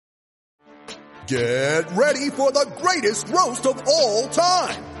Get ready for the greatest roast of all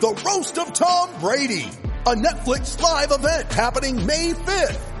time. The Roast of Tom Brady. A Netflix live event happening May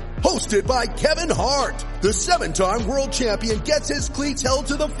 5th. Hosted by Kevin Hart. The 7-time world champion gets his cleats held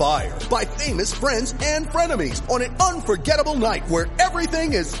to the fire by famous friends and frenemies on an unforgettable night where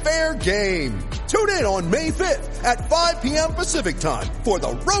everything is fair game. Tune in on May 5th at 5 p.m. Pacific time for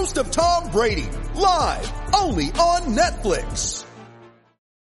the Roast of Tom Brady. Live only on Netflix.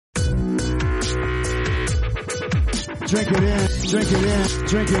 Drink it in, drink it in,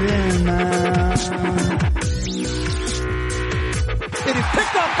 drink it in, man. It is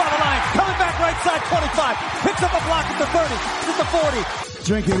picked up by the Lions, coming back right side 25, picks up a block at the 30, to the 40.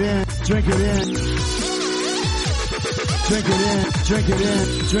 Drink it in, drink it in. Drink it in, drink it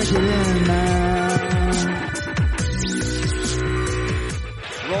in, drink it in, man.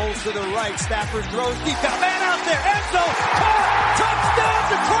 Rolls to the right, Stafford throws deep, got a man out there, end zone, caught, touchdown,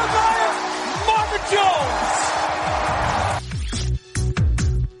 Detroit Lions, Marvin Jones.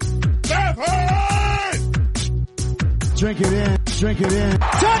 Drink it in, drink it in.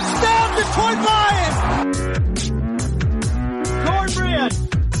 Touchdown, Detroit Lions! Cornbread.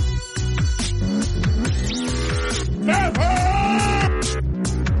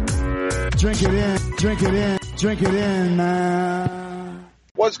 Drink it in, drink it in, drink it in, man.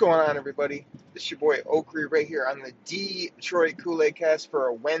 What's going on, everybody? This is your boy Oakley right here on the Detroit Kool-Aid Cast for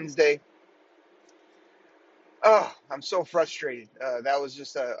a Wednesday. Oh, I'm so frustrated. That was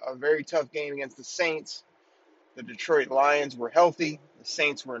just a very tough game against the Saints. The Detroit Lions were healthy. The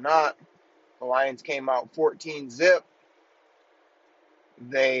Saints were not. The Lions came out 14-zip.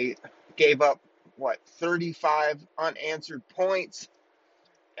 They gave up, 35 unanswered points.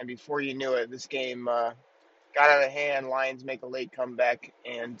 And before you knew it, this game got out of hand. Lions make a late comeback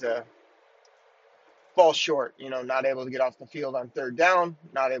and fall short. Not able to get off the field on third down.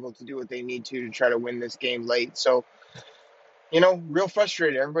 Not able to do what they need to try to win this game late. So, real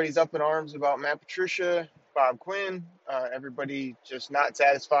frustrated. Everybody's up in arms about Matt Patricia, Bob Quinn, everybody just not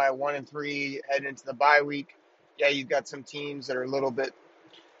satisfied, 1-3 heading into the bye week. Yeah, you've got some teams that are a little bit,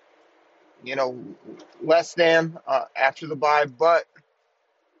 less than after the bye, but,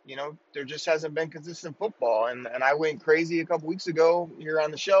 there just hasn't been consistent football. And I went crazy a couple weeks ago here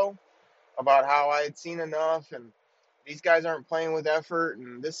on the show about how I had seen enough and these guys aren't playing with effort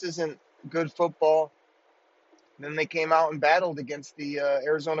and this isn't good football. And then they came out and battled against the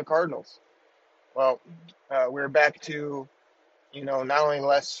Arizona Cardinals. Well, we're back to, not only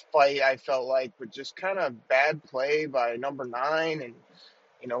less fight, I felt like, but just kind of bad play by number 9 and,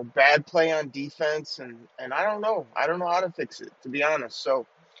 bad play on defense. And I don't know. I don't know how to fix it, to be honest. So,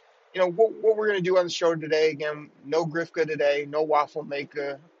 what we're going to do on the show today, again, no Grifka today, no Waffle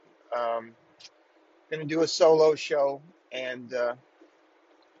Maker. Going to do a solo show. And, I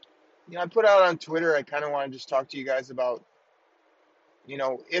put out on Twitter, I kind of want to just talk to you guys about,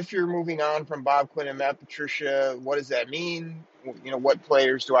 if you're moving on from Bob Quinn and Matt Patricia, what does that mean? What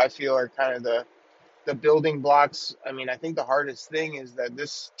players do I feel are kind of the building blocks? I mean, I think the hardest thing is that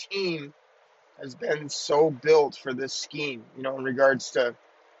this team has been so built for this scheme, in regards to,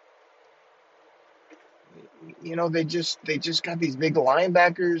 they just got these big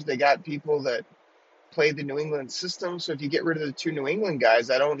linebackers. They got people that play the New England system. So if you get rid of the 2 New England guys,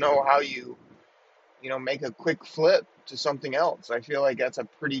 I don't know how you make a quick flip to something else. I feel like that's a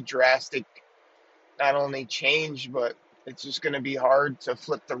pretty drastic, not only change, but it's just going to be hard to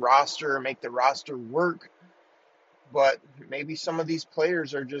flip the roster and make the roster work. But maybe some of these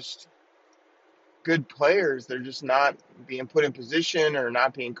players are just good players. They're just not being put in position or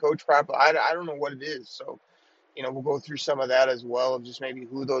not being coached properly. I don't know what it is. So, we'll go through some of that as well, of just maybe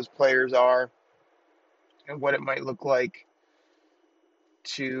who those players are and what it might look like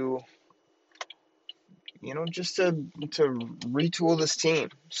to just to retool this team.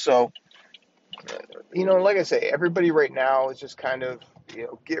 So, like I say, everybody right now is just kind of,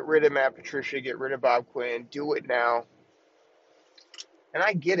 get rid of Matt Patricia, get rid of Bob Quinn, do it now. And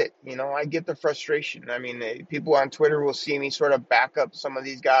I get it, I get the frustration. I mean, people on Twitter will see me sort of back up some of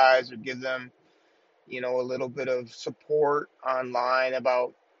these guys or give them, a little bit of support online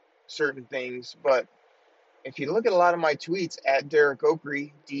about certain things. But if you look at a lot of my tweets at Derek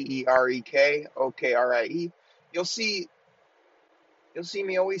Okrie, DEREK OKRIE, you'll see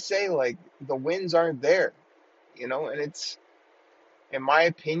me always say, like, the wins aren't there, and it's, in my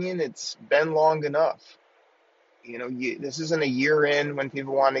opinion, it's been long enough. This isn't a year in when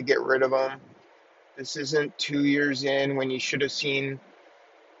people want to get rid of them. This isn't 2 years in when you should have seen,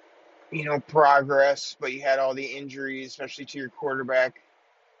 progress, but you had all the injuries, especially to your quarterback.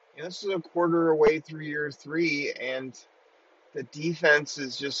 This is a quarter away through year 3, and the defense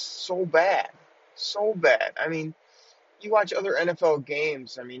is just so bad. So bad. I mean, you watch other NFL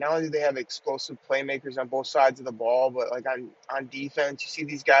games. I mean, not only do they have explosive playmakers on both sides of the ball, but like on defense, you see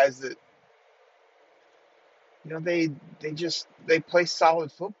these guys that they play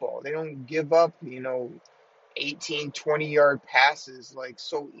solid football. They don't give up 18, 20-yard passes like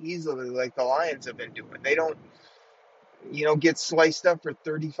so easily like the Lions have been doing. They don't get sliced up for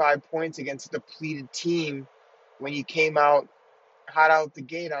 35 points against a depleted team when you came out hot out the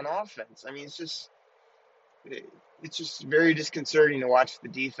gate on offense. I mean, it's just very disconcerting to watch the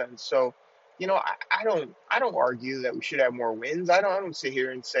defense. So, I don't argue that we should have more wins. I don't sit here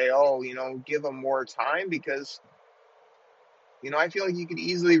and say, oh, give them more time, because I feel like you could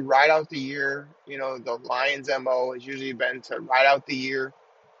easily ride out the year. The Lions' MO has usually been to ride out the year,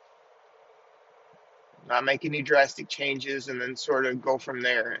 not make any drastic changes, and then sort of go from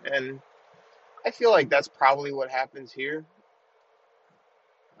there. And I feel like that's probably what happens here.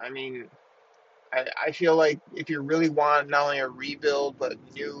 I mean, I feel like if you really want not only a rebuild, but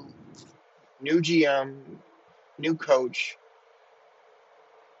new GM, new coach,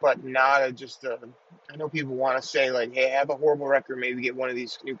 but not I know people want to say, like, hey, have a horrible record, maybe get one of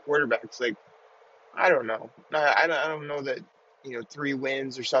these new quarterbacks. Like, I don't know. I don't know that 3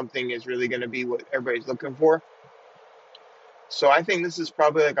 wins or something is really going to be what everybody's looking for. So I think this is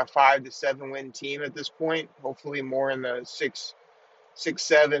probably like a 5 to 7 win team at this point. Hopefully more in the 6,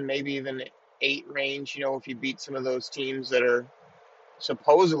 7, maybe even 8 range. If you beat some of those teams that are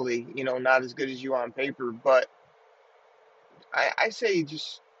supposedly not as good as you on paper. But I say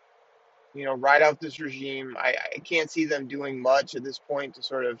just ride out this regime. I can't see them doing much at this point to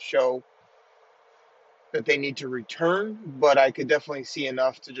sort of show that they need to return, but I could definitely see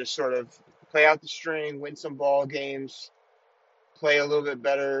enough to just sort of play out the string, win some ball games, play a little bit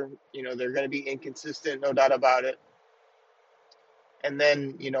better. They're going to be inconsistent, no doubt about it. And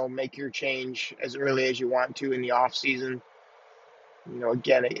then, make your change as early as you want to in the off season.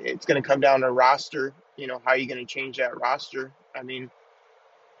 Again, it's going to come down to roster. How are you going to change that roster? I mean,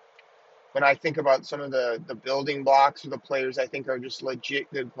 when I think about some of the building blocks of the players I think are just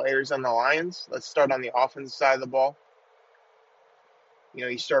legit good players on the Lions, let's start on the offensive side of the ball.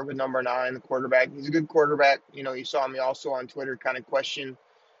 You start with number 9, the quarterback. He's a good quarterback. You saw me also on Twitter kind of question,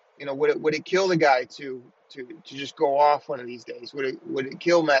 would it kill the guy to just go off one of these days? Would it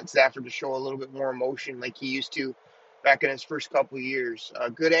kill Matt Stafford to show a little bit more emotion like he used to back in his first couple of years?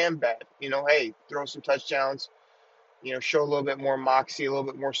 Good and bad. Hey, throw some touchdowns, show a little bit more moxie, a little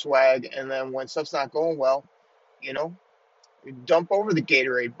bit more swag. And then when stuff's not going well, dump over the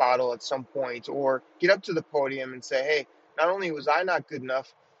Gatorade bottle at some point, or get up to the podium and say, hey, not only was I not good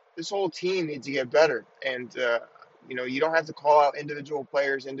enough, this whole team needs to get better. And, you don't have to call out individual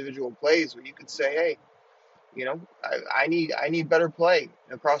players, individual plays, but you could say, hey, I need better play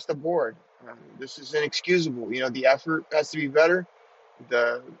across the board. This is inexcusable. The effort has to be better.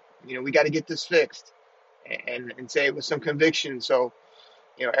 We got to get this fixed, and say it with some conviction. So,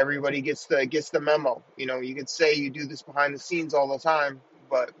 everybody gets the memo. You could say you do this behind the scenes all the time,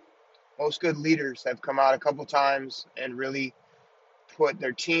 but most good leaders have come out a couple times and really put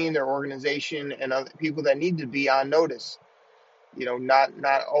their team, their organization, and other people that need to be on notice. Not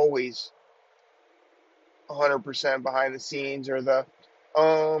always 100% behind the scenes, or the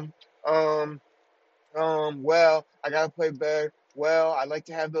well, I gotta play better. Well, I'd like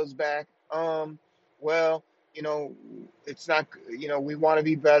to have those back. Well, it's not. We want to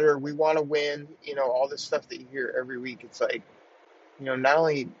be better. We want to win. All this stuff that you hear every week. It's like, not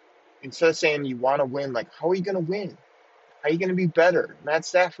only, instead of saying you want to win, like, how are you gonna win? How are you going to be better? Matt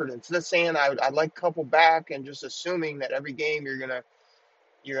Stafford, instead of saying I'd like a couple back and just assuming that every game you're gonna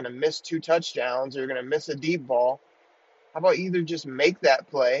miss 2 touchdowns or you're gonna miss a deep ball, how about either just make that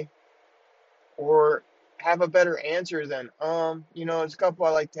play or have a better answer than there's a couple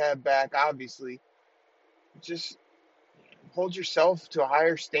I like to have back. Obviously, just hold yourself to a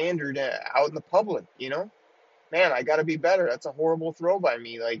higher standard out in the public. Man, I got to be better. That's a horrible throw by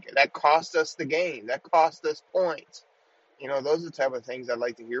me. Like, that cost us the game. That cost us points. Those are the type of things I'd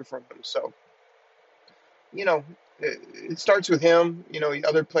like to hear from him. So, it starts with him.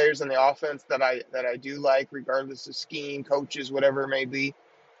 Other players on the offense that I do like, regardless of scheme, coaches, whatever it may be.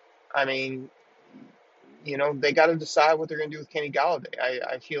 I mean, they got to decide what they're going to do with Kenny Golladay.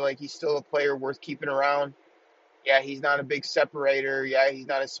 I feel like he's still a player worth keeping around. Yeah, he's not a big separator. Yeah, he's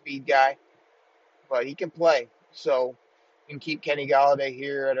not a speed guy, but he can play. So, you can keep Kenny Golladay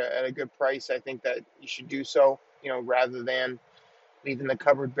here at a good price. I think that you should do so, rather than leaving the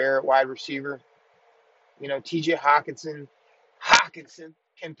cupboard bare at wide receiver. TJ Hawkinson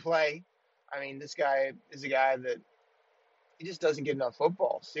can play. I mean, this guy is a guy that He just doesn't get enough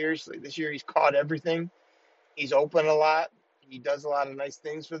football. Seriously, this year he's caught everything. He's open a lot. He does a lot of nice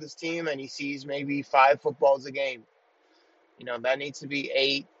things for this team, and he sees maybe 5 footballs a game. That needs to be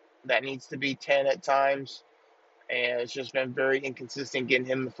 8. That needs to be 10 at times. And it's just been very inconsistent getting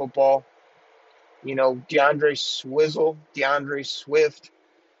him the football. DeAndre Swift.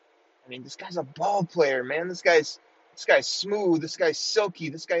 I mean, this guy's a ball player, man. This guy's smooth. This guy's silky.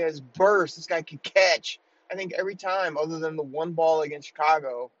 This guy has burst. This guy can catch. I think every time, other than the one ball against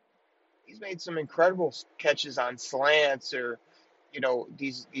Chicago, he's made some incredible catches on slants or,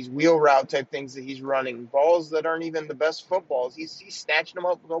 these wheel route type things that he's running. Balls that aren't even the best footballs. He's snatching them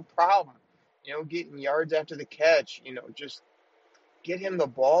up with no problem. Getting yards after the catch. Just get him the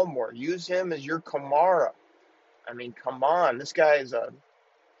ball more. Use him as your Kamara. I mean, come on. This guy is a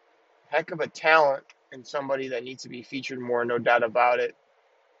heck of a talent and somebody that needs to be featured more, no doubt about it.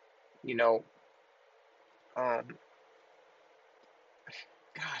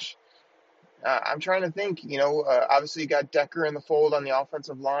 Gosh. I'm trying to think, obviously you got Decker in the fold on the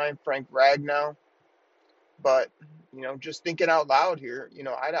offensive line, Frank Ragnow. But, just thinking out loud here,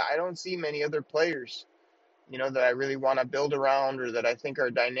 I don't see many other players, that I really want to build around or that I think are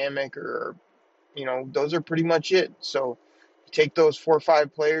dynamic or, those are pretty much it. So take those 4 or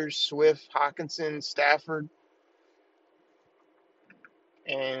 5 players, Swift, Hockenson, Stafford,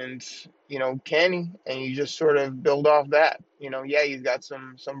 and, Kenny, and you just sort of build off that. You've got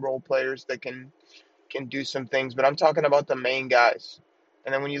some role players that can do some things, but I'm talking about the main guys.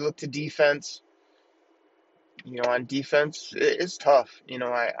 And then when you look to defense, on defense, it's tough.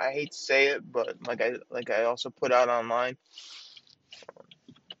 I hate to say it, but like I also put out online,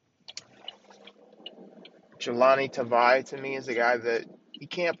 Jelani Tavai to me is a guy that he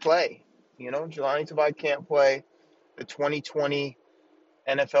can't play. Jelani Tavai can't play the 2020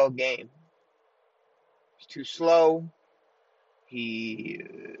 NFL game. He's too slow. He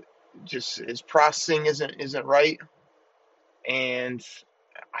just his processing isn't right, and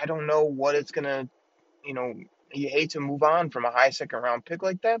I don't know what it's gonna. You hate to move on from a high second round pick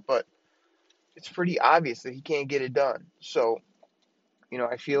like that, but it's pretty obvious that he can't get it done. So,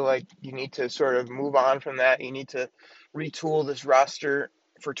 I feel like you need to sort of move on from that. You need to retool this roster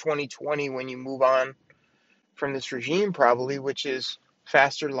for 2020 when you move on from this regime, probably, which is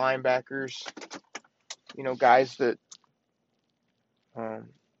faster linebackers, guys that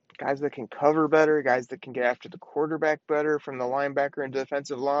can cover better, guys that can get after the quarterback better from the linebacker and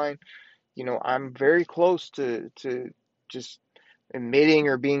defensive line. I'm very close to just admitting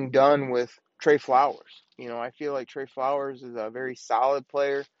or being done with Trey Flowers. I feel like Trey Flowers is a very solid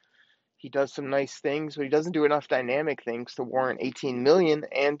player. He does some nice things, but he doesn't do enough dynamic things to warrant $18 million.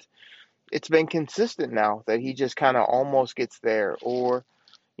 And it's been consistent now that he just kind of almost gets there, or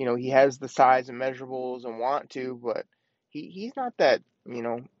he has the size and measurables and want to, but he's not that.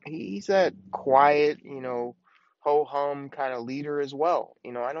 He's that quiet, ho-hum kind of leader as well.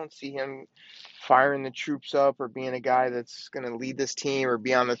 I don't see him firing the troops up or being a guy that's going to lead this team or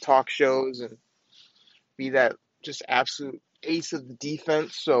be on the talk shows and be that just absolute ace of the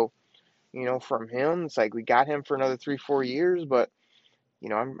defense. So, from him, it's like we got him for another 3-4 years, but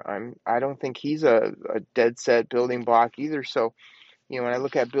I don't think he's a dead set building block either. So, when I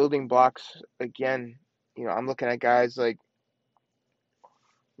look at building blocks again, I'm looking at guys like,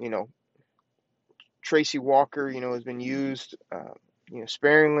 Tracy Walker, has been used,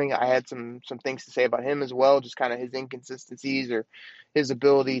 sparingly. I had some things to say about him as well, just kind of his inconsistencies or his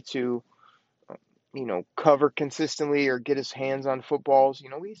ability to, cover consistently or get his hands on footballs.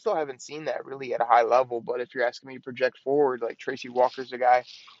 We still haven't seen that really at a high level, but if you're asking me to project forward, like Tracy Walker's a guy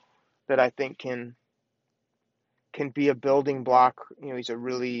that I think can be a building block. He's a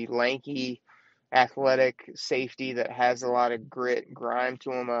really lanky, athletic safety that has a lot of grit and grime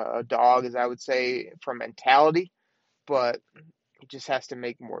to him, a dog, as I would say, from mentality, but he just has to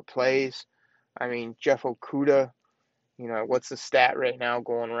make more plays. I mean, Jeff Okudah, what's the stat right now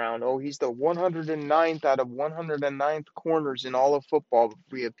going around? Oh, he's the 109th out of 109th corners in all of football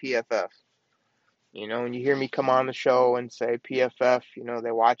via PFF. And you hear me come on the show and say PFF,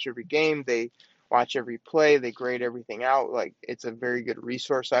 they watch every game, they watch every play, they grade everything out. Like, it's a very good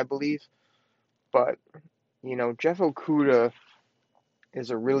resource, I believe. But, Jeff Okudah is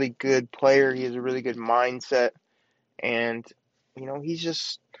a really good player. He has a really good mindset. And,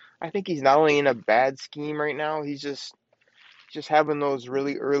 I think he's not only in a bad scheme right now, he's just having those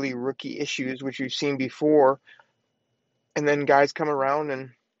really early rookie issues, which we've seen before. And then guys come around and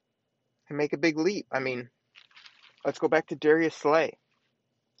make a big leap. I mean, let's go back to Darius Slay.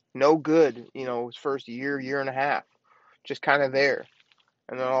 No good, his first year and a half. Just kind of there.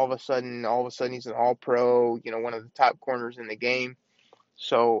 and then all of a sudden he's an all-pro, one of the top corners in the game.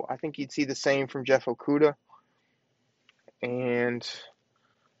 So I think you'd see the same from Jeff Okudah. And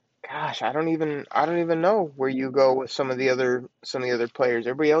gosh, I don't even know where you go with some of the other players.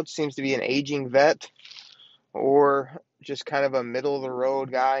 Everybody else seems to be an aging vet or just kind of a middle of the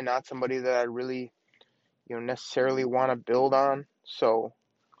road guy, not somebody that I really, necessarily want to build on. So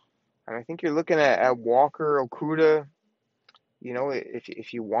I think you're looking at Walker, Okudah.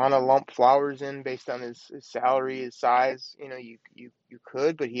 If you want to lump Flowers in based on his salary, his size, you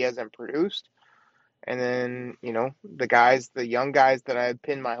could, but he hasn't produced. And then, the young guys that I had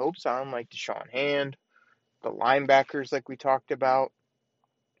pinned my hopes on, like Deshaun Hand, the linebackers like we talked about,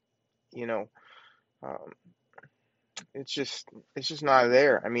 it's just not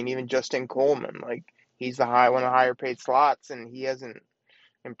there. I mean, even Justin Coleman, like he's one of the higher paid slots, and he hasn't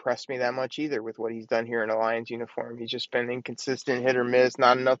impressed me that much either with what he's done here in a Lions uniform. He's just been inconsistent, hit or miss,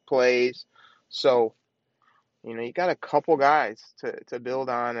 not enough plays. So, you got a couple guys to build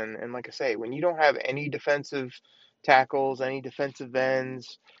on. And like I say, when you don't have any defensive tackles, any defensive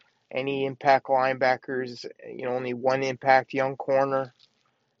ends, any impact linebackers, only one impact young corner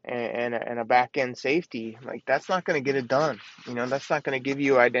and a back end safety, like that's not going to get it done. That's not going to give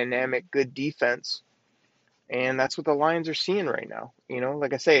you a dynamic, good defense. And that's what the Lions are seeing right now.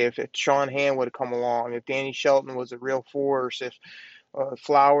 Like I say, if Sean Hand would have come along, if Danny Shelton was a real force, if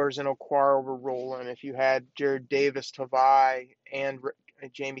Flowers and Okwara were rolling, if you had Jared Davis, Tavai, and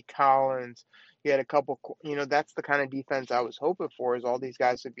Jamie Collins, you had a couple, that's the kind of defense I was hoping for, is all these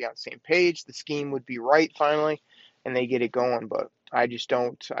guys would be on the same page, the scheme would be right finally, and they get it going. But I just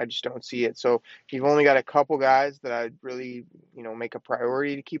don't see it. So you've only got a couple guys that I'd really, make a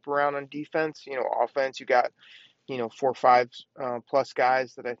priority to keep around on defense. Offense, you got, 4 or 5 plus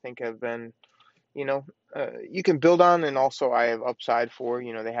guys that I think have been, you can build on, and also I have upside for.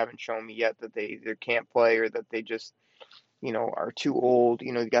 They haven't shown me yet that they either can't play or that they just, are too old.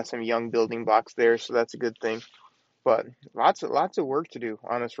 You got some young building blocks there, so that's a good thing. But lots of work to do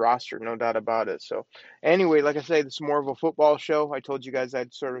on this roster, no doubt about it. So anyway, like I say, this is more of a football show. I told you guys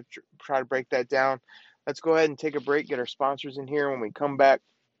I'd sort of try to break that down. Let's go ahead and take a break, get our sponsors in here. When we come back,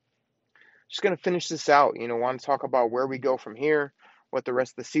 just going to finish this out. Want to talk about where we go from here, what the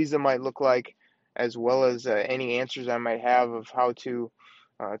rest of the season might look like, as well as any answers I might have of how to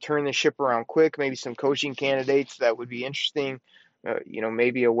turn the ship around quick, maybe some coaching candidates that would be interesting.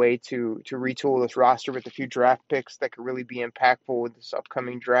 Maybe a way to retool this roster with a few draft picks that could really be impactful with this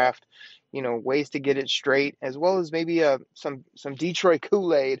upcoming draft. Ways to get it straight, as well as maybe some Detroit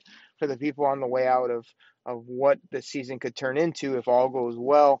Kool-Aid for the people on the way out of what the season could turn into if all goes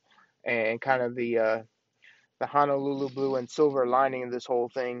well, and kind of the Honolulu blue and silver lining of this whole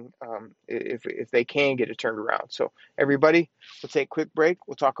thing, if they can get it turned around. So everybody, we'll take a quick break.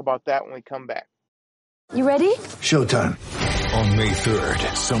 We'll talk about that when we come back. You ready? Showtime. On May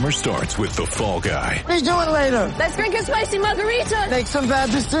 3rd, summer starts with The Fall Guy. What are you doing later? Let's drink a spicy margarita. Make some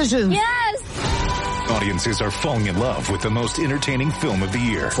bad decisions. Yes. Audiences are falling in love with the most entertaining film of the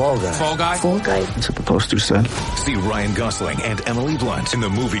year. Fall Guy. Fall Guy? Fall guy. That's what the poster said. See Ryan Gosling and Emily Blunt in the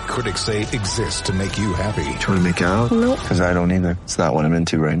movie critics say exists to make you happy. Trying to make it out? Nope. Because I don't either. It's not what I'm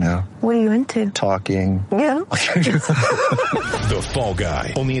into right now. What are you into? Talking. Yeah. The Fall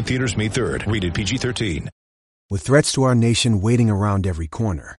Guy. Only in theaters May 3rd. Rated PG-13. With threats to our nation waiting around every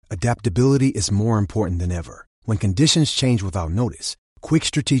corner, adaptability is more important than ever. When conditions change without notice, quick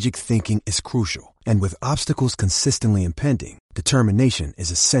strategic thinking is crucial. And with obstacles consistently impending, determination is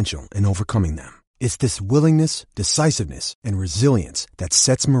essential in overcoming them. It's this willingness, decisiveness, and resilience that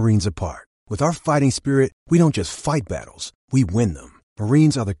sets Marines apart. With our fighting spirit, we don't just fight battles, we win them.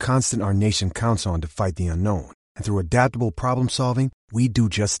 Marines are the constant our nation counts on to fight the unknown. And through adaptable problem solving, we do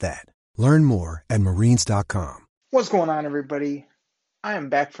just that. Learn more at marines.com. What's going on, everybody? I am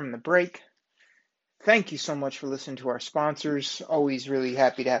back from the break. Thank you so much for listening to our sponsors. Always really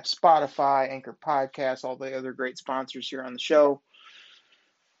happy to have Spotify, Anchor Podcasts, all the other great sponsors here on the show.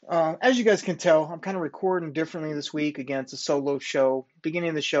 As you guys can tell, I'm kind of recording differently this week. Again, it's a solo show. Beginning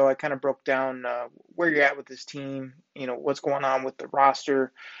of the show, I kind of broke down where you're at with this team, what's going on with the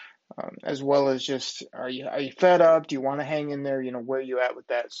roster, as well as just are you fed up? Do you want to hang in there? Where are you at with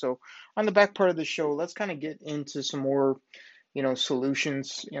that? So on the back part of the show, let's kind of get into some more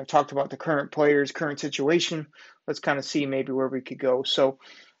solutions. Talked about the current players, current situation. Let's kind of see maybe where we could go. So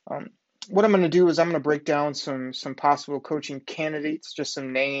what I'm going to do is I'm going to break down some possible coaching candidates, just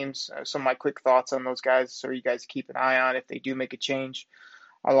some names, some of my quick thoughts on those guys, so you guys keep an eye on if they do make a change.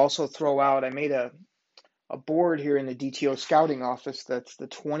 I'll also throw out, I made a board here in the DTO scouting office that's the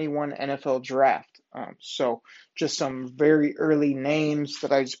 21 NFL draft. So just some very early names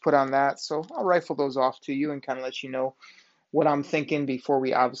that I just put on that. So I'll rifle those off to you and kind of let you know what I'm thinking before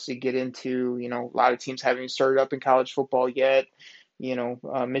we obviously get into, a lot of teams haven't even started up in college football yet.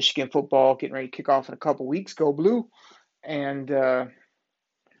 Michigan football getting ready to kick off in a couple weeks. Go Blue. And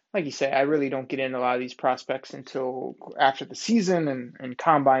like you say, I really don't get into a lot of these prospects until after the season and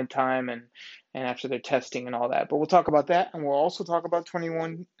combine time and after their testing and all that. But we'll talk about that, and we'll also talk about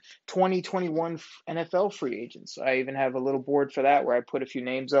 2021 NFL free agents. I even have a little board for that where I put a few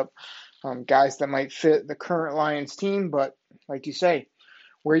names up, guys that might fit the current Lions team. But like you say,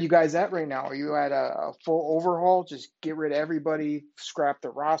 where are you guys at right now? Are you at a full overhaul? Just get rid of everybody, scrap the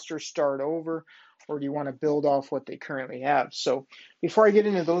roster, start over? Or do you want to build off what they currently have? So before I get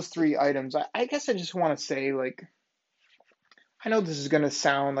into those three items, I guess I just want to say, I know this is going to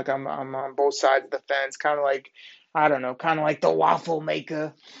sound like I'm on both sides of the fence, kind of like, I don't know, kind of like the waffle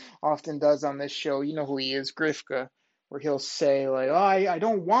maker often does on this show. You know who he is, Grifka, where he'll say, I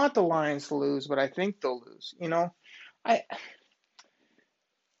don't want the Lions to lose, but I think they'll lose.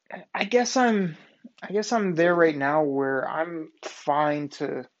 I guess I'm there right now where I'm fine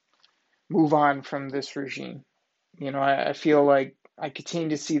to move on from this regime. I feel like I continue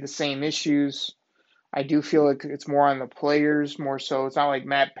to see the same issues. I do feel like it's more on the players, more so. It's not like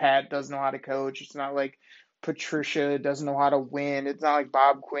Matt Pat doesn't know how to coach. It's not like Patricia doesn't know how to win. It's not like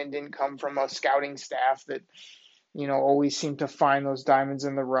Bob Quinn didn't come from a scouting staff that, always seemed to find those diamonds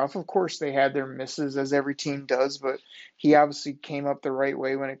in the rough. Of course, they had their misses, as every team does, but he obviously came up the right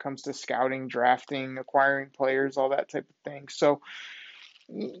way when it comes to scouting, drafting, acquiring players, all that type of thing. So,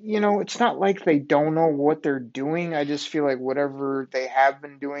 it's not like they don't know what they're doing. I just feel like whatever they have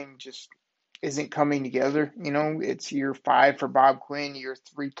been doing just isn't coming together. It's year 5 for Bob Quinn, year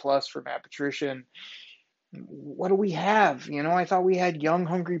 3+ for Matt Patricia. And what do we have? I thought we had young,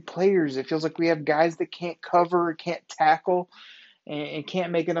 hungry players. It feels like we have guys that can't cover, can't tackle, and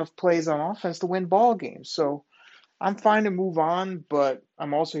can't make enough plays on offense to win ball games. So I'm fine to move on, but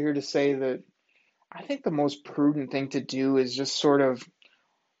I'm also here to say that I think the most prudent thing to do is just sort of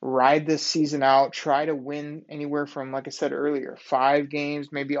ride this season out, try to win anywhere from, like I said earlier, 5 games,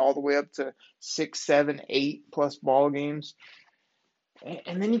 maybe all the way up to 6, 7, 8+ ball games.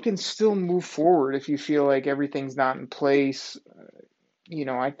 And then you can still move forward if you feel like everything's not in place.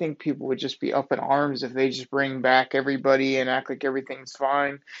 I think people would just be up in arms if they just bring back everybody and act like everything's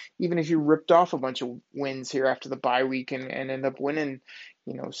fine. Even if you ripped off a bunch of wins here after the bye week and end up winning,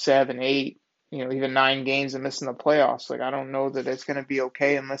 7, 8, even 9 games and missing the playoffs. I don't know that it's going to be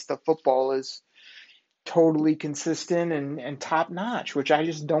okay unless the football is totally consistent and top notch, which I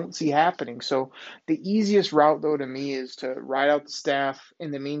just don't see happening. So the easiest route, though, to me is to ride out the staff.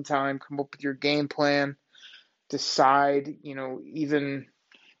 In the meantime, come up with your game plan, decide, even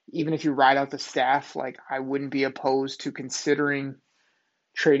if you ride out the staff, I wouldn't be opposed to considering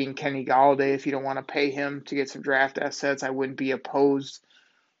trading Kenny Golladay if you don't want to pay him to get some draft assets. I wouldn't be opposed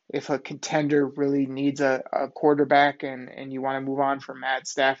if a contender really needs a quarterback and you want to move on from Matt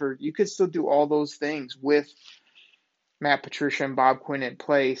Stafford. You could still do all those things with Matt Patricia and Bob Quinn in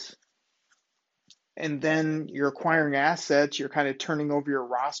place. And then you're acquiring assets. You're kind of turning over your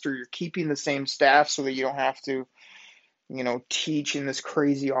roster. You're keeping the same staff so that you don't have to, teach in this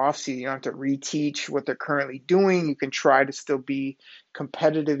crazy offseason. You don't have to reteach what they're currently doing. You can try to still be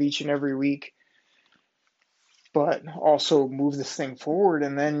competitive each and every week, but also move this thing forward.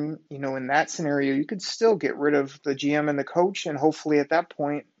 And then, in that scenario, you could still get rid of the GM and the coach, and hopefully at that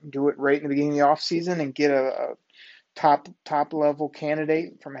point, do it right in the beginning of the offseason and get a top level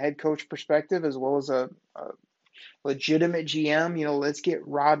candidate from a head coach perspective, as well as a legitimate GM. Let's get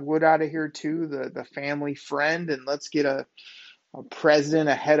Rod Wood out of here too, the family friend, and let's get a president,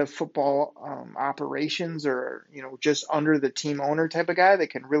 a head of football operations, or, just under the team owner type of guy that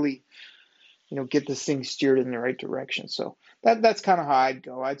can really get this thing steered in the right direction. So that's kind of how I'd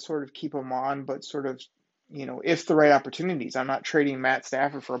go. I'd sort of keep them on, but sort of, if the right opportunities. I'm not trading Matt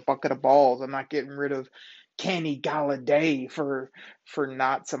Stafford for a bucket of balls. I'm not getting rid of Kenny Golladay for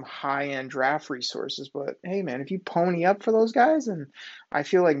not some high-end draft resources. But hey, man, if you pony up for those guys, and I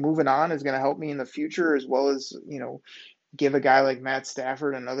feel like moving on is going to help me in the future, as well as, give a guy like Matt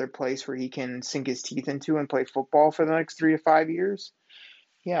Stafford another place where he can sink his teeth into and play football for the next 3 to 5 years.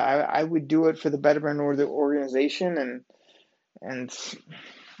 Yeah, I would do it for the betterment of the organization, and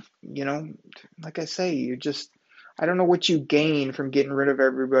like I say, I don't know what you gain from getting rid of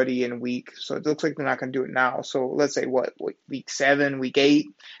everybody in a week. So it looks like they're not going to do it now. So let's say week 7, week 8,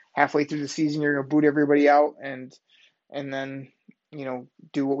 halfway through the season, you're going to boot everybody out and then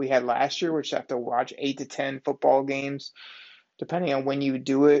do what we had last year, which have to watch 8 to 10 football games, depending on when you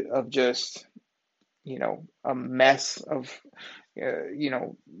do it, of just a mess of,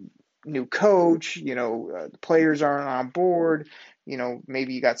 new coach, the players aren't on board,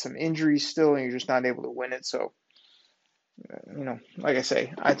 maybe you got some injuries still and you're just not able to win it. So, like I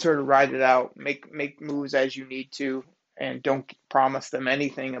say, I'd sort of ride it out, make moves as you need to, and don't promise them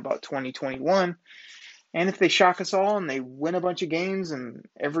anything about 2021. And if they shock us all and they win a bunch of games and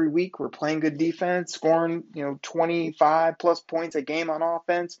every week we're playing good defense, scoring, 25 plus points a game on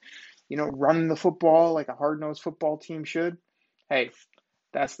offense, running the football like a hard-nosed football team should, hey,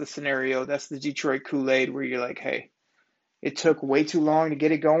 that's the scenario. That's the Detroit Kool-Aid where you're like, hey, it took way too long to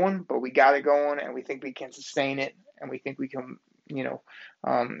get it going, but we got it going and we think we can sustain it. And we think we can,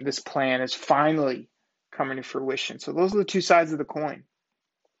 this plan is finally coming to fruition. So those are the two sides of the coin.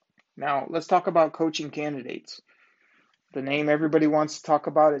 Now, let's talk about coaching candidates. The name everybody wants to talk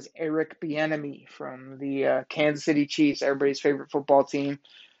about is Eric Bieniemy from the Kansas City Chiefs, everybody's favorite football team.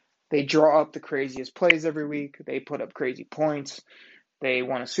 They draw up the craziest plays every week. They put up crazy points. They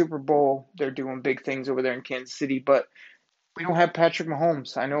won a Super Bowl. They're doing big things over there in Kansas City, but we don't have Patrick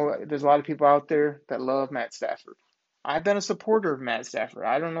Mahomes. I know there's a lot of people out there that love Matt Stafford. I've been a supporter of Matt Stafford.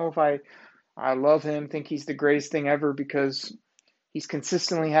 I don't know if I love him, think he's the greatest thing ever, because he's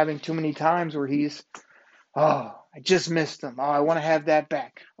consistently having too many times where he's, I just missed him. I want to have that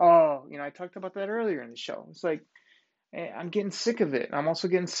back. I talked about that earlier in the show. It's like, I'm getting sick of it. I'm also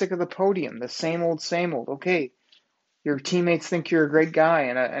getting sick of the podium, the same old, same old. Okay, your teammates think you're a great guy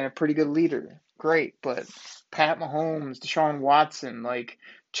and a pretty good leader. Great, but Pat Mahomes, Deshaun Watson, like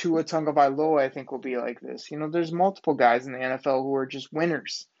Tua Tagovailoa, I think will be like this. There's multiple guys in the NFL who are just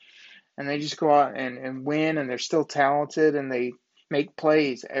winners. And they just go out and win, and they're still talented, and they make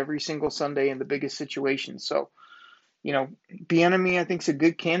plays every single Sunday in the biggest situations. So, Bieniemy, I think, is a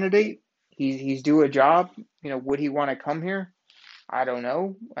good candidate. He's due a job. Would he want to come here? I don't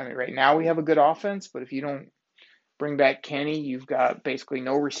know. I mean, right now we have a good offense, but if you don't bring back Kenny, you've got basically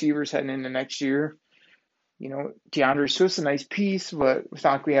no receivers heading into next year. DeAndre Swift's a nice piece, but it's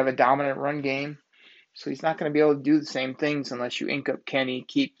not like we have a dominant run game. So he's not going to be able to do the same things unless you ink up Kenny,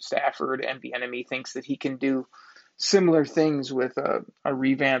 keep Stafford, and Bieniemy thinks that he can do similar things with a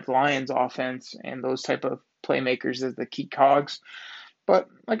revamped Lions offense and those type of playmakers as the key cogs. But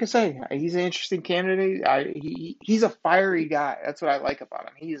like I say, he's an interesting candidate. He's a fiery guy. That's what I like about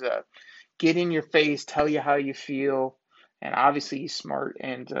him. He's a get in your face, tell you how you feel, and obviously he's smart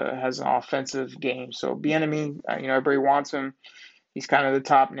and has an offensive game. So Bieniemy, everybody wants him. He's kind of the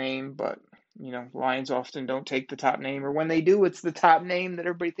top name, but Lions often don't take the top name, or when they do, it's the top name that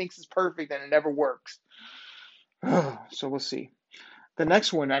everybody thinks is perfect and it never works. So we'll see. The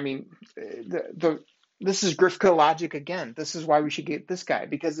next one, this is Grifka logic again. This is why we should get this guy,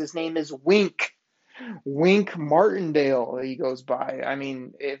 because his name is Wink Martindale, he goes by. I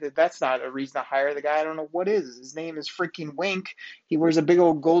mean, if that's not a reason to hire the guy, I don't know what is. His name is freaking Wink. He wears a big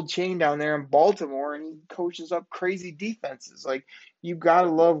old gold chain down there in Baltimore, and he coaches up crazy defenses. Like, you got to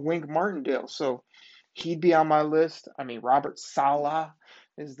love Wink Martindale. So he'd be on my list. I mean, Robert Saleh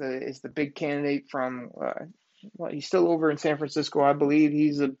is the big candidate from, he's still over in San Francisco, I believe.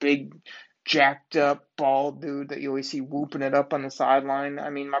 He's a big, jacked up, bald dude that you always see whooping it up on the sideline. I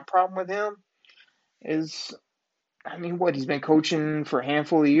mean, my problem with him is, he's been coaching for a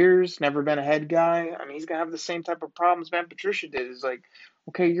handful of years, never been a head guy. I mean, he's going to have the same type of problems Matt Patricia did. It's like,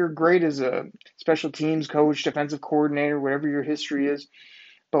 okay, you're great as a special teams coach, defensive coordinator, whatever your history is.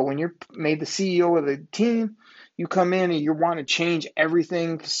 But when you're made the CEO of the team, you come in and you want to change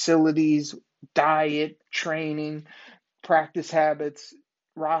everything, facilities, diet, training, practice habits,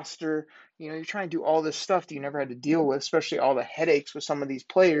 roster. You're trying to do all this stuff that you never had to deal with, especially all the headaches with some of these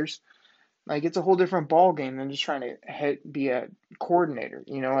players. Like, it's a whole different ball game than just trying to be a coordinator,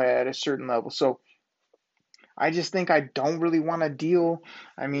 at a certain level. So I just think I don't really want to deal.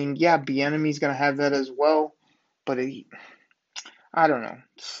 I mean, yeah, Bieniemy's going to have that as well, but I don't know.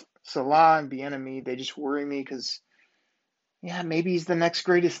 Salah and Bieniemy, they just worry me because, yeah, maybe he's the next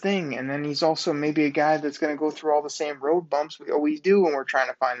greatest thing, and then he's also maybe a guy that's going to go through all the same road bumps we always do when we're trying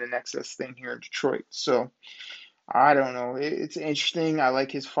to find the next best thing here in Detroit. So I don't know. It's interesting. I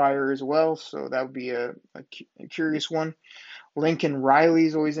like his fire as well, so that would be a curious one. Lincoln Riley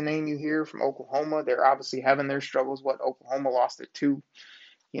is always a name you hear from Oklahoma. They're obviously having their struggles. Oklahoma lost it to,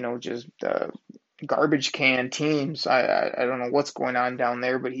 just garbage can teams. I don't know what's going on down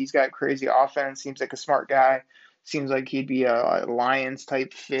there, but he's got crazy offense. Seems like a smart guy. Seems like he'd be a Lions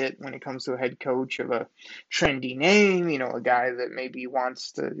type fit when it comes to a head coach of a trendy name, a guy that maybe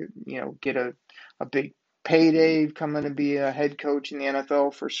wants to, get a big payday, coming to be a head coach in the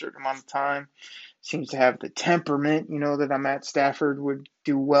NFL for a certain amount of time. Seems to have the temperament, that Matt Stafford would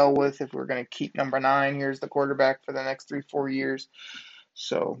do well with if we're going to keep number 9 here as the quarterback for the next 3-4 years.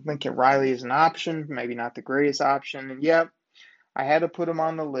 So Lincoln Riley is an option, maybe not the greatest option. And yep, I had to put him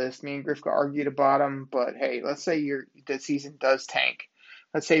on the list. Me and Griff argued about him, but hey, let's say the season does tank.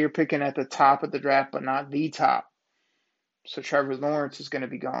 Let's say you're picking at the top of the draft, but not the top. So Trevor Lawrence is going to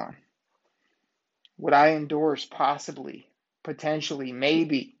be gone. Would I endorse possibly, potentially,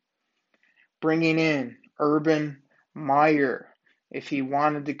 maybe bringing in Urban Meyer if he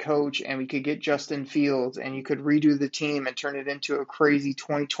wanted to coach and we could get Justin Fields and you could redo the team and turn it into a crazy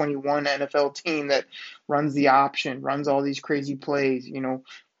 2021 NFL team that runs the option, runs all these crazy plays,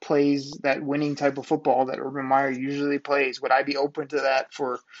 plays that winning type of football that Urban Meyer usually plays? Would I be open to that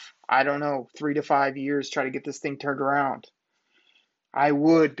for, 3 to 5 years, try to get this thing turned around? I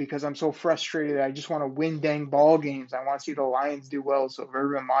would, because I'm so frustrated. I just want to win dang ball games. I want to see the Lions do well. So if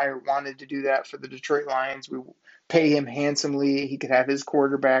Urban Meyer wanted to do that for the Detroit Lions, we pay him handsomely. He could have his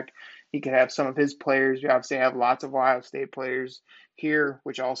quarterback. He could have some of his players. We obviously have lots of Ohio State players here,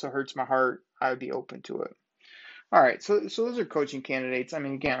 which also hurts my heart. I would be open to it. All right, so those are coaching candidates. I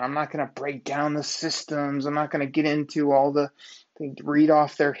mean, again, I'm not going to break down the systems. I'm not going to get into all the read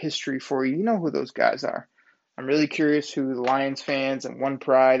off their history for you. You know who those guys are. I'm really curious who the Lions fans and One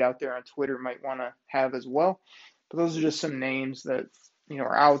Pride out there on Twitter might want to have as well. But those are just some names that,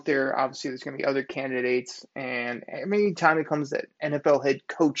 are out there. Obviously, there's going to be other candidates. And any time it comes to NFL head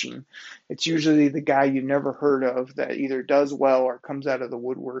coaching, it's usually the guy you've never heard of that either does well or comes out of the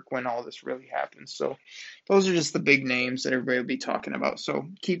woodwork when all this really happens. So those are just the big names that everybody will be talking about. So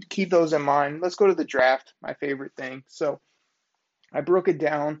keep those in mind. Let's go to the draft, my favorite thing. So I broke it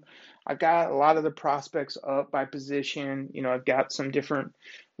down. I've got a lot of the prospects up by position. I've got some different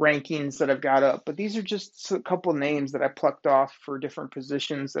rankings that I've got up, but these are just a couple names that I plucked off for different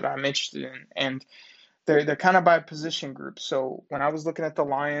positions that I'm interested in, and they're kind of by position group. So when I was looking at the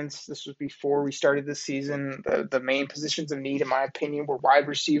Lions, this was before we started the season, the main positions of need, in my opinion, were wide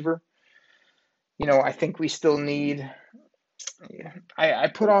receiver. I think we still need. I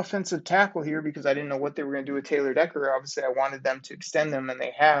put offensive tackle here because I didn't know what they were going to do with Taylor Decker. Obviously, I wanted them to extend them, and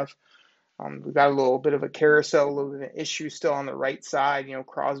they have. We've got a little bit of a carousel, a little bit of an issue still on the right side.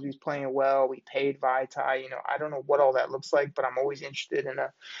 Crosby's playing well. We paid Vaitai. I don't know what all that looks like, but I'm always interested in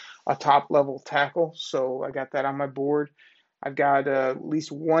a top-level tackle. So I got that on my board. I've got at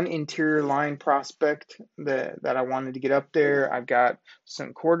least one interior line prospect that I wanted to get up there. I've got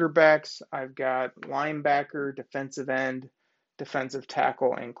some quarterbacks. I've got linebacker, defensive end, defensive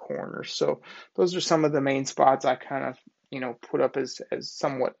tackle, and corner. So those are some of the main spots I kind of put up as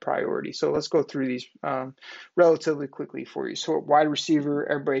somewhat priority. So let's go through these relatively quickly for you. So wide receiver,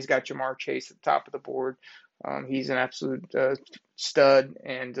 everybody's got Jamar Chase at the top of the board. He's an absolute stud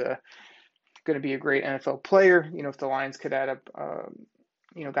and going to be a great NFL player. If the Lions could add up,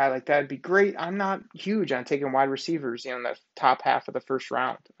 a guy like that, it'd be great. I'm not huge on taking wide receivers, in the top half of the first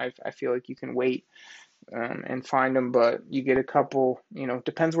round. I feel like you can wait and find them, but you get a couple,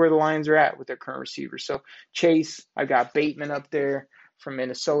 depends where the Lions are at with their current receivers. So Chase, I got Bateman up there from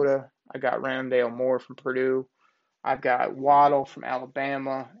Minnesota. I got Randale Moore from Purdue. I've got Waddle from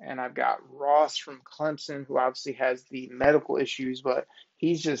Alabama, and I've got Ross from Clemson, who obviously has the medical issues, but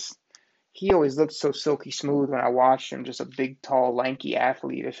he always looked so silky smooth when I watched him, just a big, tall, lanky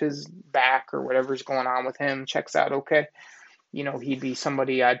athlete. If his back or whatever's going on with him checks out okay, he'd be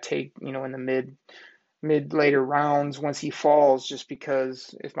somebody I'd take, in the mid later rounds once he falls, just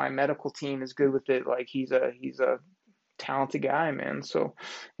because if my medical team is good with it, like he's a talented guy, man. So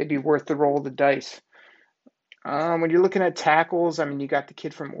it'd be worth the roll of the dice. When you're looking at tackles, I mean, you got the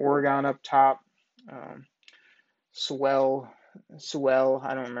kid from Oregon up top, Sewell,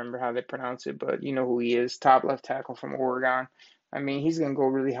 I don't remember how they pronounce it, but you know who he is, top left tackle from Oregon. I mean, he's going to go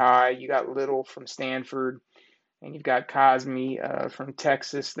really high. You got Little from Stanford, and you've got Cosme from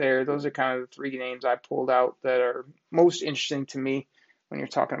Texas there. Those are kind of the three names I pulled out that are most interesting to me when you're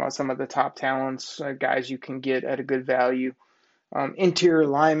talking about some of the top talents, guys you can get at a good value. Interior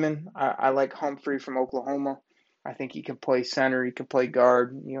lineman, I like Humphrey from Oklahoma. I think he can play center. He can play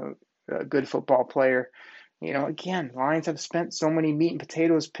guard, a good football player. Again, Lions have spent so many meat and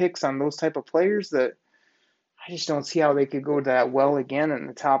potatoes picks on those type of players that I just don't see how they could go that well again in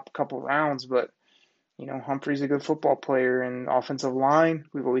the top couple rounds. But, Humphrey's a good football player. And offensive line,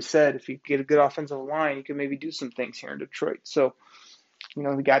 we've always said, if you get a good offensive line, you can maybe do some things here in Detroit. So,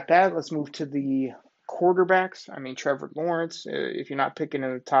 we got that. Let's move to the quarterbacks. I mean, Trevor Lawrence, if you're not picking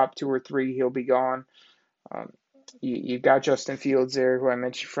in the top 2 or 3, he'll be gone. You got Justin Fields there, who I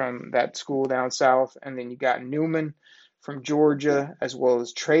mentioned from that school down south, and then you got Newman from Georgia, as well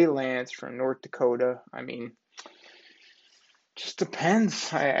as Trey Lance from North Dakota. I mean, just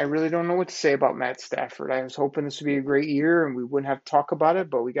depends. I really don't know what to say about Matt Stafford. I was hoping this would be a great year and we wouldn't have to talk about it,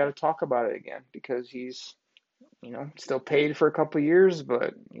 but we got to talk about it again because he's, still paid for a couple of years,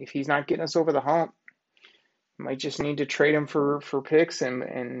 but if he's not getting us over the hump, you might just need to trade him for picks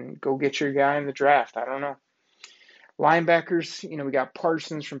and go get your guy in the draft. I don't know. Linebackers, we got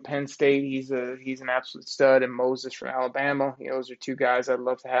Parsons from Penn State. He's an absolute stud, and Moses from Alabama. Those are two guys I'd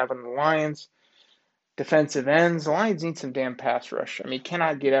love to have on the Lions. Defensive ends, the Lions need some damn pass rush. I mean,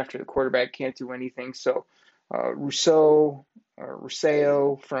 cannot get after the quarterback, can't do anything. So, Rousseau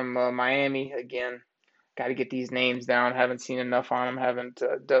from Miami, again, got to get these names down. Haven't seen enough on them. Haven't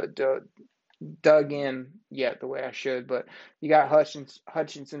dug in yet the way I should. But you got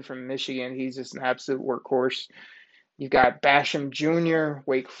Hutchinson from Michigan. He's just an absolute workhorse. You've got Basham Jr.,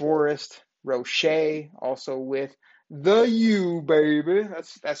 Wake Forest. Roche, also with the U, baby.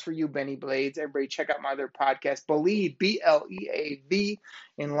 That's for you, Benny Blades. Everybody check out my other podcast, Believe, BLEAV,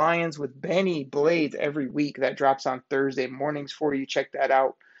 in Lions with Benny Blades every week. That drops on Thursday mornings for you. Check that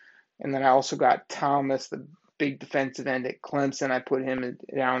out. And then I also got Thomas, the big defensive end at Clemson. I put him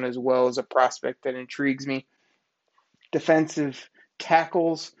down as well as a prospect that intrigues me. Defensive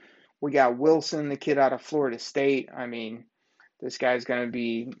tackles, we got Wilson, the kid out of Florida State. I mean, this guy's gonna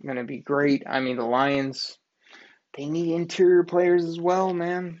be great. I mean, the Lions, they need interior players as well,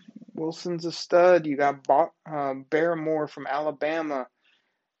 man. Wilson's a stud. You got Barrymore from Alabama,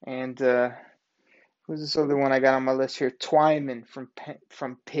 and who's this other one I got on my list here? Twyman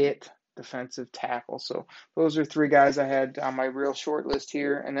from Pitt, defensive tackle. So those are three guys I had on my real short list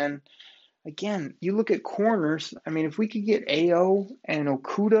here. And then again, you look at corners. I mean, if we could get AO and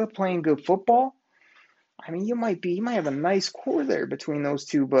Okudah playing good football, I mean, you might have a nice core there between those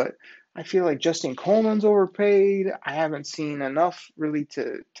two, but I feel like Justin Coleman's overpaid. I haven't seen enough really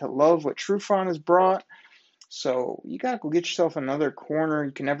to love what Trufant has brought. So you got to go get yourself another corner.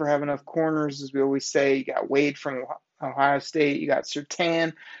 You can never have enough corners, as we always say. You got Wade from Ohio State. You got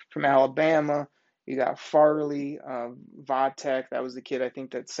Surtain from Alabama. You got Farley, Vodtek. That was the kid I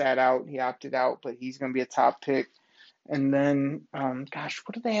think that sat out. He opted out, but he's going to be a top pick. And then,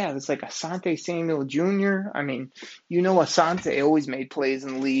 what do they have? It's like Asante Samuel Jr. I mean, Asante always made plays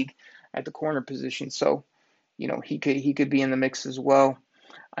in the league at the corner position. So, he could be in the mix as well.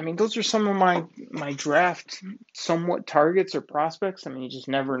 I mean, those are some of my draft somewhat targets or prospects. I mean, you just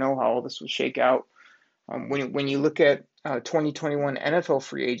never know how all this will shake out. When you look at 2021 NFL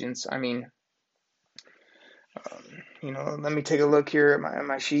free agents, I mean, let me take a look here at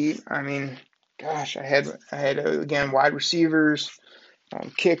my sheet. I mean, gosh, I had again wide receivers,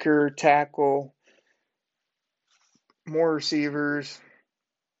 kicker, tackle, more receivers.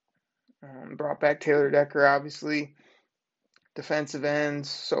 Brought back Taylor Decker, obviously. Defensive ends.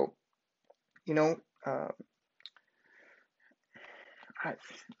 So,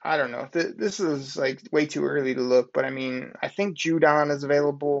 I don't know. This is like way too early to look, but I mean, I think Judon is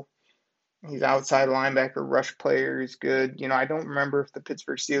available. He's outside linebacker, rush player. He's good. I don't remember if the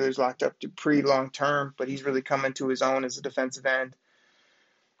Pittsburgh Steelers locked up Dupree long term, but he's really come into his own as a defensive end.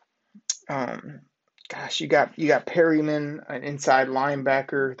 You got Perryman, an inside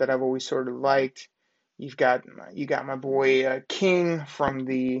linebacker that I've always sort of liked. You got my boy King from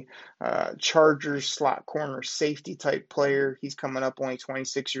the Chargers, slot corner safety type player. He's coming up, only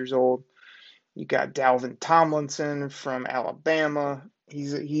 26 years old. You got Dalvin Tomlinson from Alabama.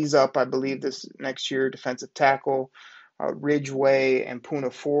 He's up, I believe, this next year, defensive tackle. Ridgeway and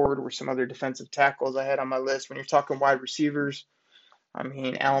Poona Ford were some other defensive tackles I had on my list. When you're talking wide receivers, I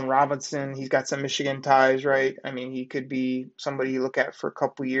mean, Allen Robinson, he's got some Michigan ties, right? I mean, he could be somebody you look at for a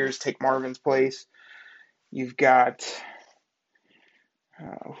couple years, take Marvin's place. You've got,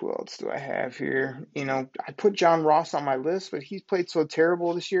 who else do I have here? I put John Ross on my list, but he's played so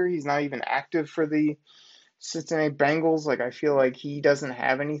terrible this year. He's not even active for the Cincinnati Bengals. Like, I feel like he doesn't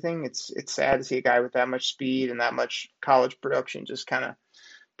have anything. It's sad to see a guy with that much speed and that much college production just kind of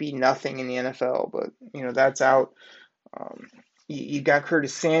be nothing in the NFL. But, that's out. You got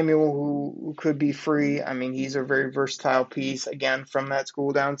Curtis Samuel, who could be free. I mean, he's a very versatile piece, again, from that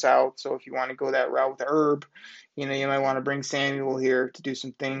school down south. So if you want to go that route with Herb, you might want to bring Samuel here to do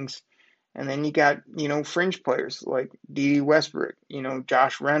some things. And then you got, fringe players like D. Westbrook,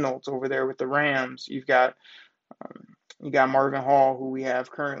 Josh Reynolds over there with the Rams. You got Marvin Hall, who we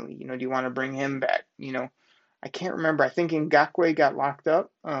have currently. Do you want to bring him back? I can't remember. I think Ngakoue got locked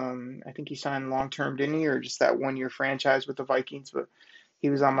up. I think he signed long-term, didn't he? Or just that one-year franchise with the Vikings. But, he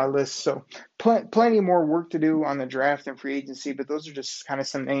was on my list. So plenty more work to do on the draft and free agency, but those are just kind of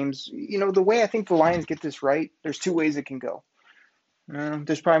some names. The way I think the Lions get this right, there's two ways it can go.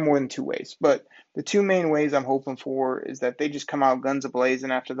 There's probably more than two ways, but the two main ways I'm hoping for is that they just come out guns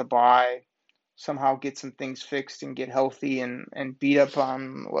a-blazing after the bye, somehow get some things fixed and get healthy and beat up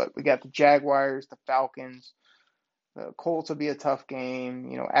on what we got: the Jaguars, the Falcons. The Colts will be a tough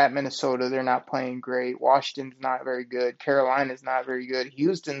game. At Minnesota, they're not playing great. Washington's not very good. Carolina's not very good.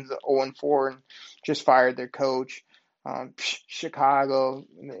 Houston's 0-4 and just fired their coach. Chicago,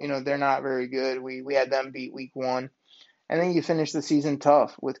 they're not very good. We had them beat week 1. And then you finish the season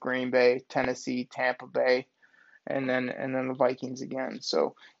tough with Green Bay, Tennessee, Tampa Bay, and then the Vikings again.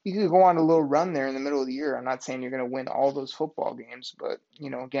 So you could go on a little run there in the middle of the year. I'm not saying you're going to win all those football games, but,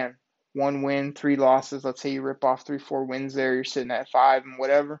 again, 1 win, 3 losses. Let's say you rip off 3-4 wins there. You're sitting at 5 and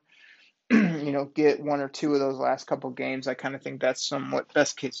whatever. Get 1 or 2 of those last couple games. I kind of think that's somewhat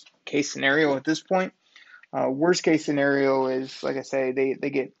best case scenario at this point. Worst case scenario is, like I say, they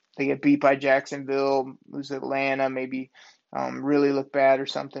get beat by Jacksonville, lose Atlanta, maybe really look bad or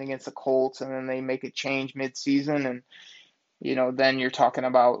something against the Colts, and then they make a change mid-season, and then you're talking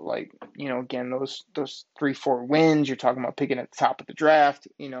about again those 3-4 wins. You're talking about picking at the top of the draft.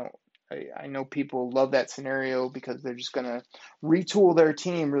 I know people love that scenario because they're just going to retool their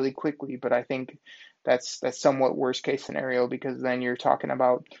team really quickly, but I think that's somewhat worst case scenario, because then you're talking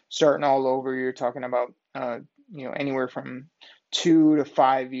about starting all over. You're talking about anywhere from 2 to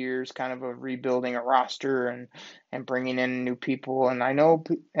 5 years kind of rebuilding a roster and bringing in new people. And I know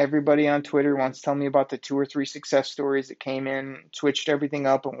everybody on Twitter wants to tell me about the 2 or 3 success stories that came in, switched everything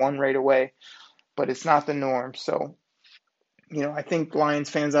up and won right away, but it's not the norm. So I think Lions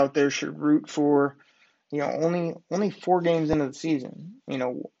fans out there should root for, only 4 games into the season.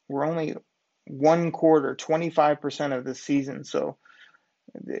 We're only 1 quarter, 25% of the season. So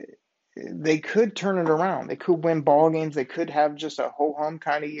they could turn it around. They could win ball games. They could have just a ho-hum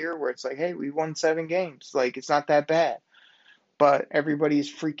kind of year where it's like, hey, we won 7 games. It's not that bad. But everybody's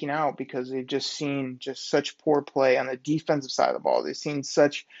freaking out because they've just seen just such poor play on the defensive side of the ball. They've seen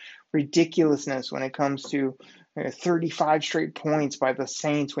such ridiculousness when it comes to 35 straight points by the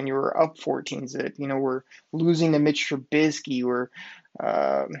Saints when you were up 14-zip. We're losing to Mitch Trubisky. We're,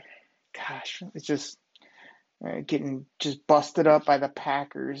 it's just getting just busted up by the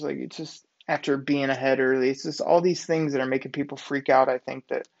Packers. It's just after being ahead early. It's just all these things that are making people freak out. I think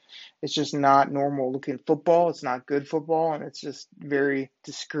that it's just not normal looking football. It's not good football, and it's just very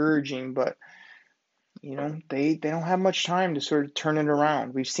discouraging. But they don't have much time to sort of turn it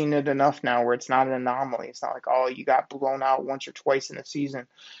around. We've seen it enough now where it's not an anomaly. It's not like, oh, you got blown out once or twice in a season.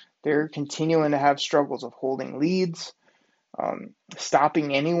 They're continuing to have struggles of holding leads,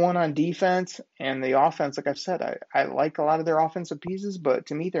 stopping anyone on defense, and the offense. Like I've said, I like a lot of their offensive pieces, but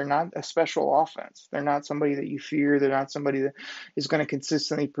to me, they're not a special offense. They're not somebody that you fear. They're not somebody that is going to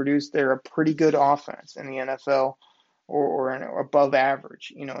consistently produce. They're a pretty good offense in the NFL. Or above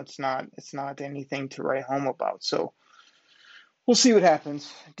average. It's not anything to write home about. So we'll see what happens.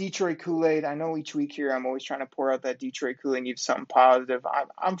 Detroit Kool-Aid. I know each week here I'm always trying to pour out that Detroit Kool-Aid and give something positive.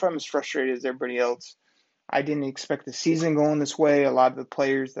 I'm as frustrated as everybody else. I didn't expect the season going this way. A lot of the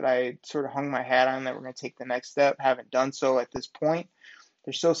players that I sort of hung my hat on that were going to take the next step haven't done so at this point.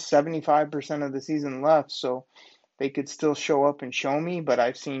 There's still 75% of the season left, so they could still show up and show me, but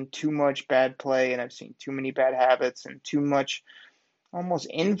I've seen too much bad play and I've seen too many bad habits and too much almost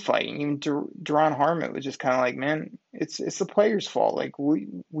infighting. Even Duron Harmon was just kind of like, man, it's the players' fault.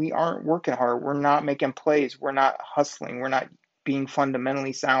 We aren't working hard. We're not making plays. We're not hustling. We're not being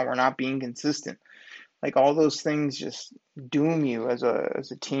fundamentally sound. We're not being consistent. All those things just doom you as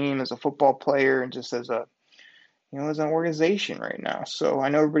a team, as a football player, and just as as an organization right now. So I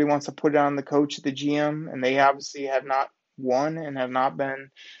know everybody wants to put it on the coach, the GM, and they obviously have not won and have not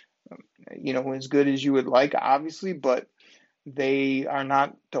been, as good as you would like, obviously, but they are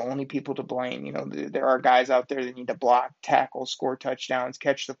not the only people to blame. There are guys out there that need to block, tackle, score touchdowns,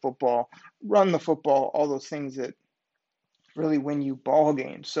 catch the football, run the football, all those things that really win you ball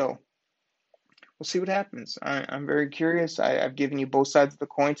games. So we'll see what happens. I'm very curious. I've given you both sides of the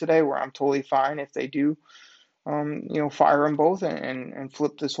coin today, where I'm totally fine if they do fire them both and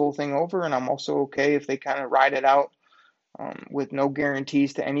flip this whole thing over. And I'm also okay if they kind of ride it out with no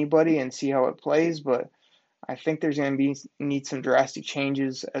guarantees to anybody and see how it plays. But I think there's going to need some drastic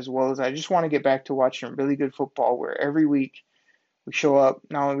changes, as well as I just want to get back to watching really good football where every week we show up,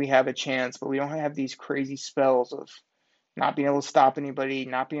 not only we have a chance, but we don't have these crazy spells of not being able to stop anybody,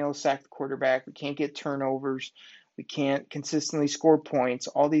 not being able to sack the quarterback. We can't get turnovers. We can't consistently score points.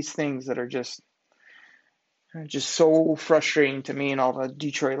 All these things that are just, Just so frustrating to me and all the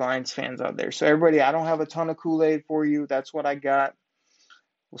Detroit Lions fans out there. So everybody, I don't have a ton of Kool-Aid for you. That's what I got.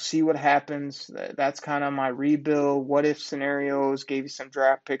 We'll see what happens. That's kind of my rebuild, what-if scenarios, gave you some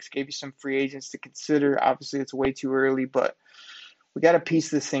draft picks, gave you some free agents to consider. Obviously, it's way too early, but we got to piece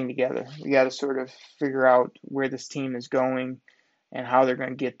this thing together. We got to sort of figure out where this team is going and how they're going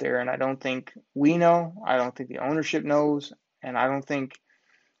to get there. And I don't think we know. I don't think the ownership knows. And I don't think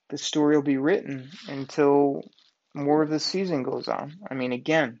the story will be written until more of the season goes on. I mean,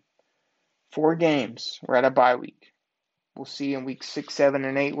 again, 4 games. We're at a bye week. We'll see in week 6, 7,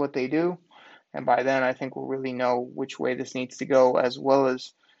 and 8 what they do. And by then, I think we'll really know which way this needs to go, as well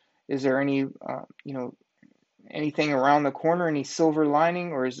as is there any, anything around the corner, any silver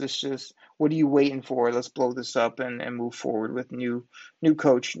lining, or is this just, what are you waiting for? Let's blow this up and move forward with new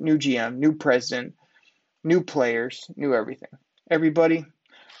coach, new GM, new president, new players, new everything. Everybody,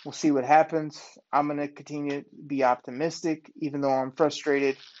 we'll see what happens. I'm going to continue to be optimistic, even though I'm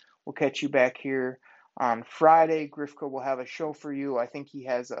frustrated. We'll catch you back here on Friday. Grifka will have a show for you. I think he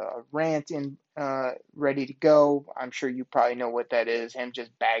has a rant in ready to go. I'm sure you probably know what that is, him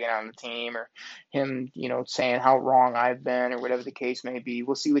just bagging on the team or him, saying how wrong I've been or whatever the case may be.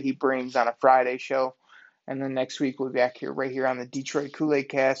 We'll see what he brings on a Friday show. And then next week we'll be back here, right here on the Detroit Kool-Aid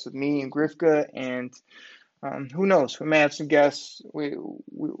Cast with me and Grifka. And who knows? We may have some guests. We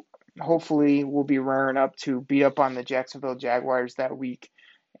hopefully we'll be raring up to beat up on the Jacksonville Jaguars that week.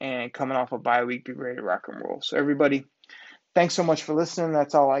 And coming off a bye week, be ready to rock and roll. So everybody, thanks so much for listening.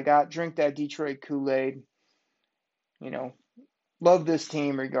 That's all I got. Drink that Detroit Kool-Aid. Love this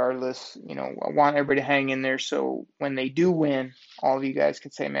team regardless. I want everybody to hang in there so when they do win, all of you guys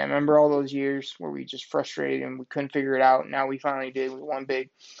can say, man, remember all those years where we just frustrated and we couldn't figure it out? Now we finally did. We won big.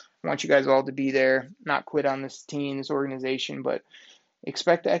 I want you guys all to be there, not quit on this team, this organization, but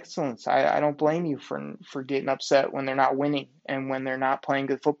expect excellence. I don't blame you for getting upset when they're not winning and when they're not playing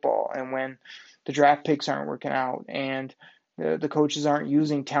good football and when the draft picks aren't working out and the coaches aren't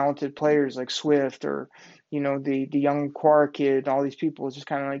using talented players like Swift or, the young Quar kid, all these people. It's just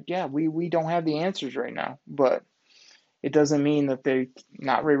kind of like, yeah, we don't have the answers right now, but it doesn't mean that they're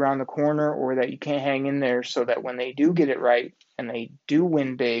not right around the corner or that you can't hang in there so that when they do get it right and they do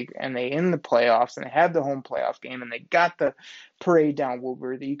win big and they in the playoffs and they have the home playoff game and they got the parade down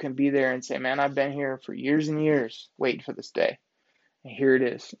Woodward, that you can be there and say, man, I've been here for years and years waiting for this day. And here it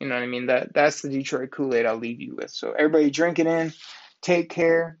is. You know what I mean? That's the Detroit Kool-Aid I'll leave you with. So everybody drink it in. Take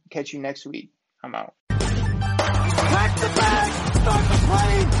care. Catch you next week. I'm out. Pack the bag. Start the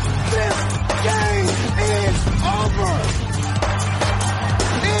plane. This game is over.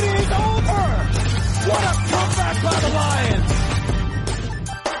 It is over. What a comeback by the Lions.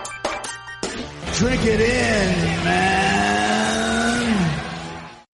 Drink it in, man.